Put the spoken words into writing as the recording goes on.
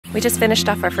We just finished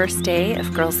off our first day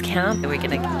of girls' camp. We're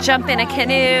gonna jump in a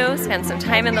canoe, spend some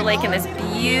time in the lake in this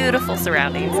beautiful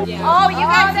surroundings. Oh, you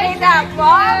guys made that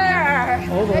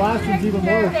longer! Oh, the last one's even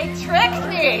worse. They tricked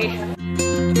me!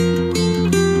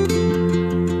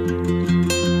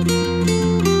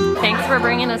 Thanks for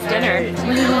bringing us dinner.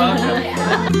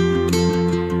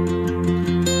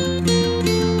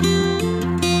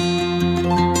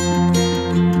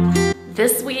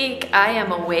 This week I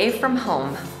am away from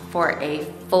home for a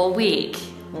full week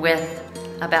with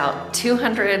about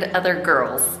 200 other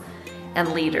girls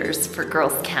and leaders for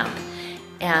girls camp.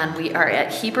 And we are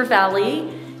at Heber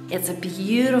Valley. It's a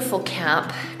beautiful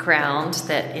campground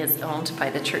that is owned by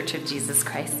the Church of Jesus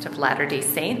Christ of Latter-day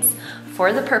Saints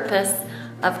for the purpose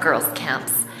of girls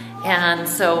camps. And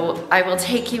so I will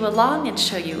take you along and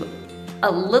show you a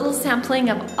little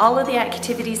sampling of all of the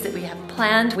activities that we have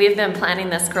planned. We have been planning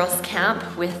this girls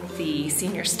camp with the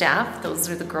senior staff. Those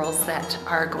are the girls that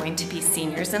are going to be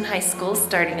seniors in high school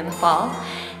starting in the fall.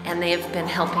 And they have been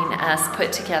helping us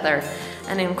put together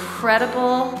an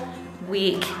incredible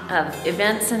week of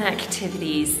events and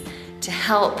activities to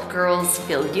help girls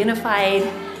feel unified,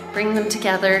 bring them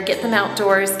together, get them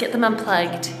outdoors, get them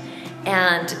unplugged,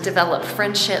 and develop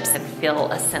friendships and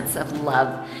feel a sense of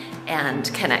love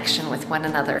and connection with one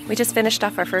another. We just finished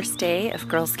off our first day of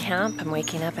girls camp. I'm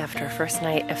waking up after a first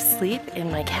night of sleep in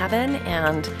my cabin,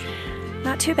 and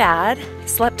not too bad.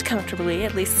 Slept comfortably,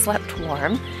 at least slept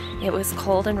warm. It was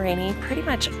cold and rainy pretty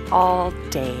much all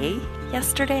day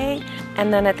yesterday,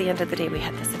 and then at the end of the day we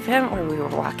had this event where we were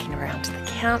walking around the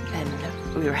camp and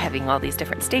we were having all these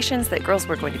different stations that girls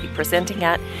were going to be presenting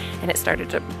at, and it started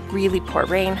to really pour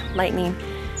rain, lightning.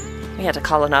 We had to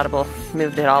call an audible,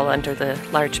 moved it all under the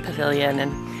large pavilion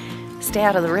and stay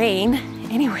out of the rain.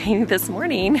 Anyway, this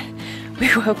morning we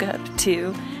woke up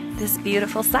to this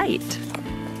beautiful sight.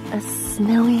 A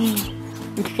snowy snow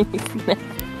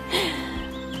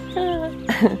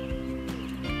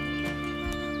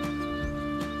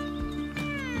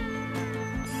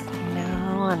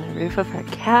on the roof of our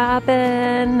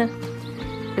cabin.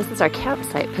 This is our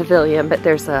campsite pavilion, but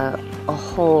there's a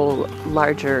whole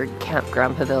larger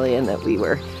campground pavilion that we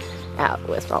were at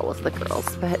with all of the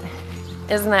girls. But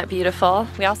isn't that beautiful?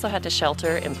 We also had to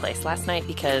shelter in place last night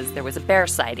because there was a bear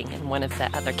sighting in one of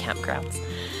the other campgrounds.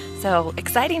 So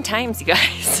exciting times, you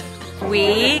guys.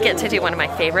 We get to do one of my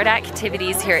favorite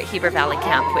activities here at Heber Valley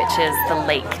Camp, which is the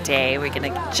lake day. We're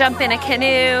gonna jump in a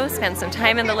canoe, spend some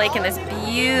time in the lake in this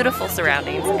beautiful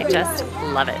surroundings. I just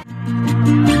love it.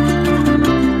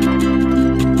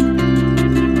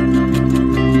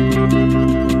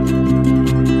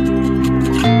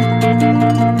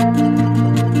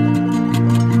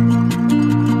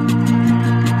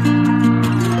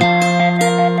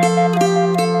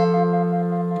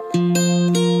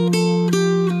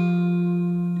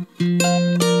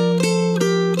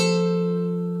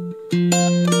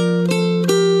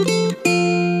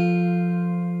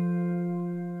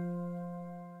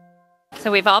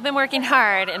 So we've all been working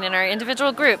hard, and in our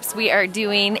individual groups we are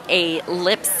doing a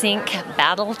lip sync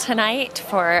battle tonight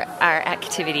for our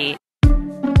activity.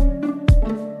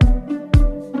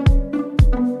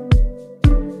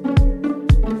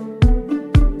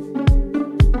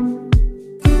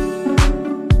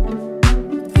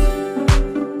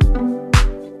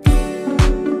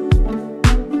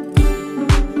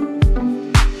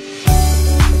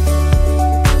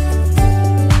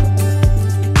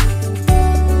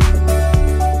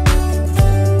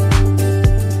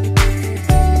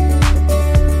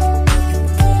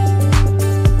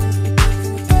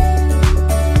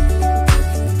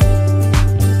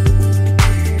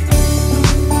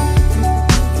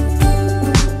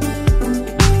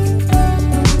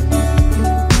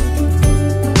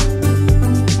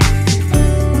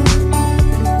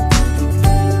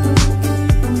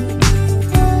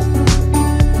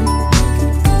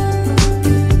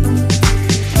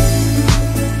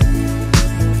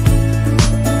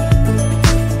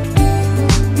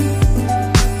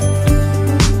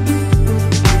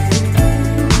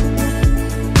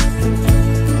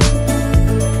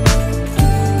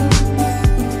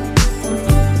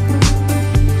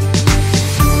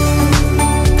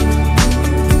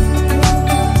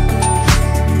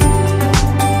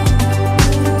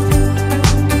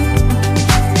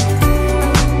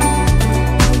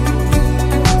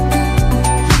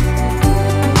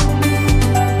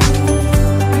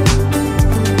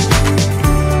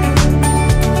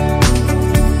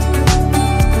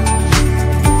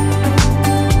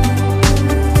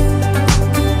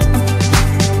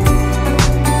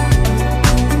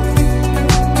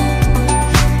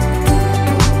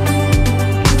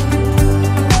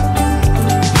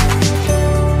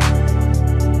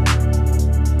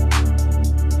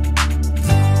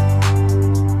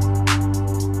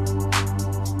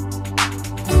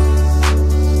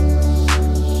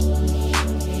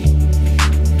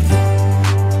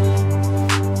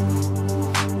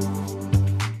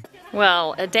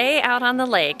 Well, a day out on the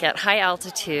lake at high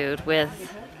altitude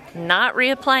with not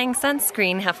reapplying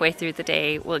sunscreen halfway through the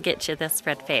day will get you this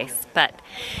red face, but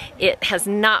it has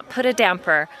not put a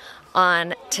damper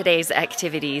on today's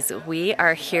activities. We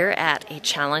are here at a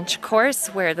challenge course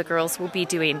where the girls will be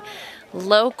doing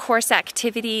low course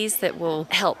activities that will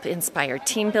help inspire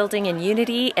team building and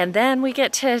unity, and then we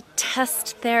get to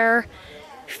test their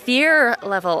fear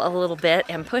level a little bit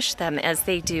and push them as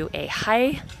they do a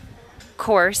high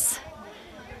course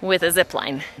with a zip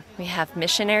line. We have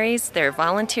missionaries, they're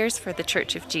volunteers for the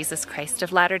Church of Jesus Christ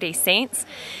of Latter-day Saints.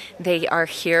 They are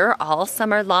here all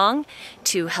summer long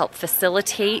to help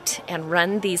facilitate and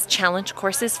run these challenge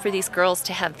courses for these girls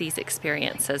to have these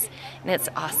experiences. And it's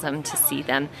awesome to see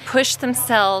them push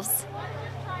themselves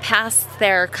past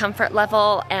their comfort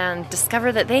level and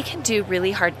discover that they can do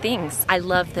really hard things. I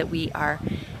love that we are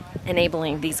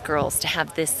enabling these girls to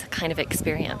have this kind of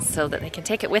experience so that they can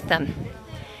take it with them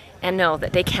and know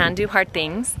that they can do hard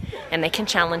things and they can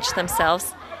challenge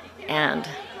themselves, and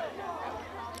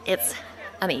it's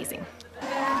amazing. Oh,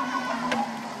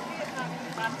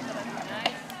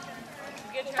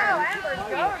 Amber's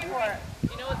going for it.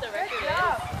 You know what the record is?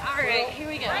 All right, here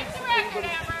we go. What's the record,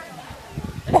 Amber?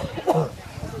 Oh,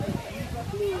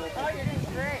 you're doing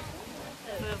great.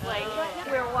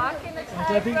 We're walking the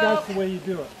tightrope. I think that's the way you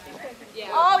do it. Yeah.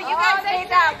 Oh, you guys made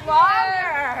that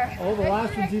longer. Oh, the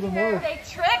last one's even worse. They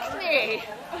tricked me.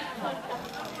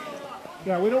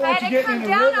 Yeah, we don't want you I had to getting come in a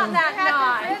down rhythm. on that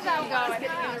knot.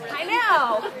 I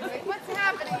know. What's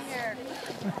happening here?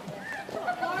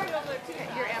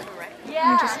 You're Amber, right?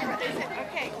 Yeah.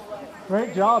 Okay.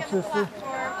 Great job, sister.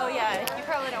 Oh yeah, you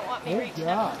probably don't want me Good reaching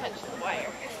job. up and touch the wire.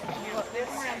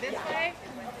 Around this way.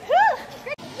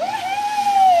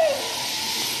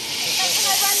 Can I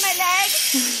run my legs?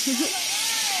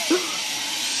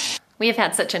 We have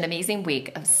had such an amazing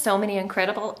week of so many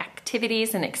incredible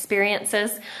activities and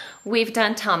experiences. We've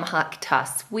done tomahawk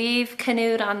toss, we've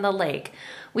canoed on the lake,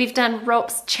 we've done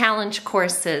ropes challenge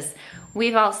courses.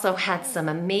 We've also had some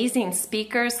amazing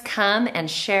speakers come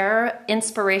and share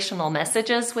inspirational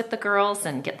messages with the girls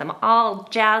and get them all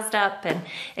jazzed up and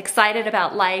excited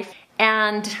about life.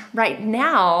 And right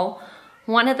now,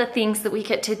 one of the things that we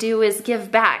get to do is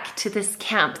give back to this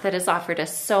camp that has offered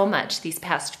us so much these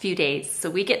past few days. So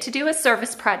we get to do a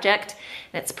service project,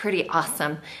 and it's pretty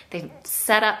awesome. They've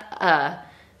set up a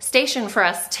station for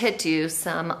us to do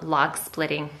some log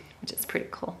splitting, which is pretty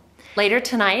cool. Later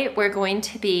tonight, we're going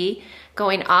to be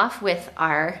going off with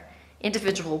our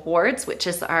individual wards, which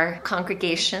is our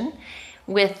congregation,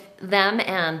 with them,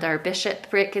 and our Bishop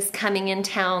Rick is coming in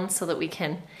town so that we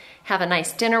can have a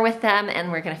nice dinner with them,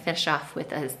 and we're going to finish off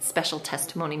with a special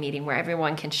testimony meeting where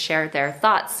everyone can share their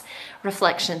thoughts,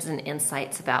 reflections, and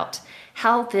insights about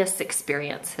how this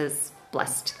experience has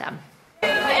blessed them.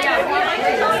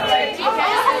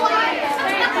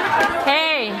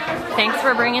 Hey, thanks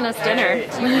for bringing us dinner.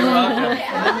 You're welcome.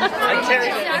 I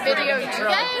carried a video you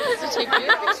guys to take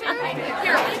your picture.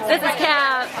 This is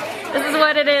Cap. This is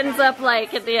what it ends up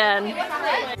like at the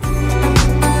end.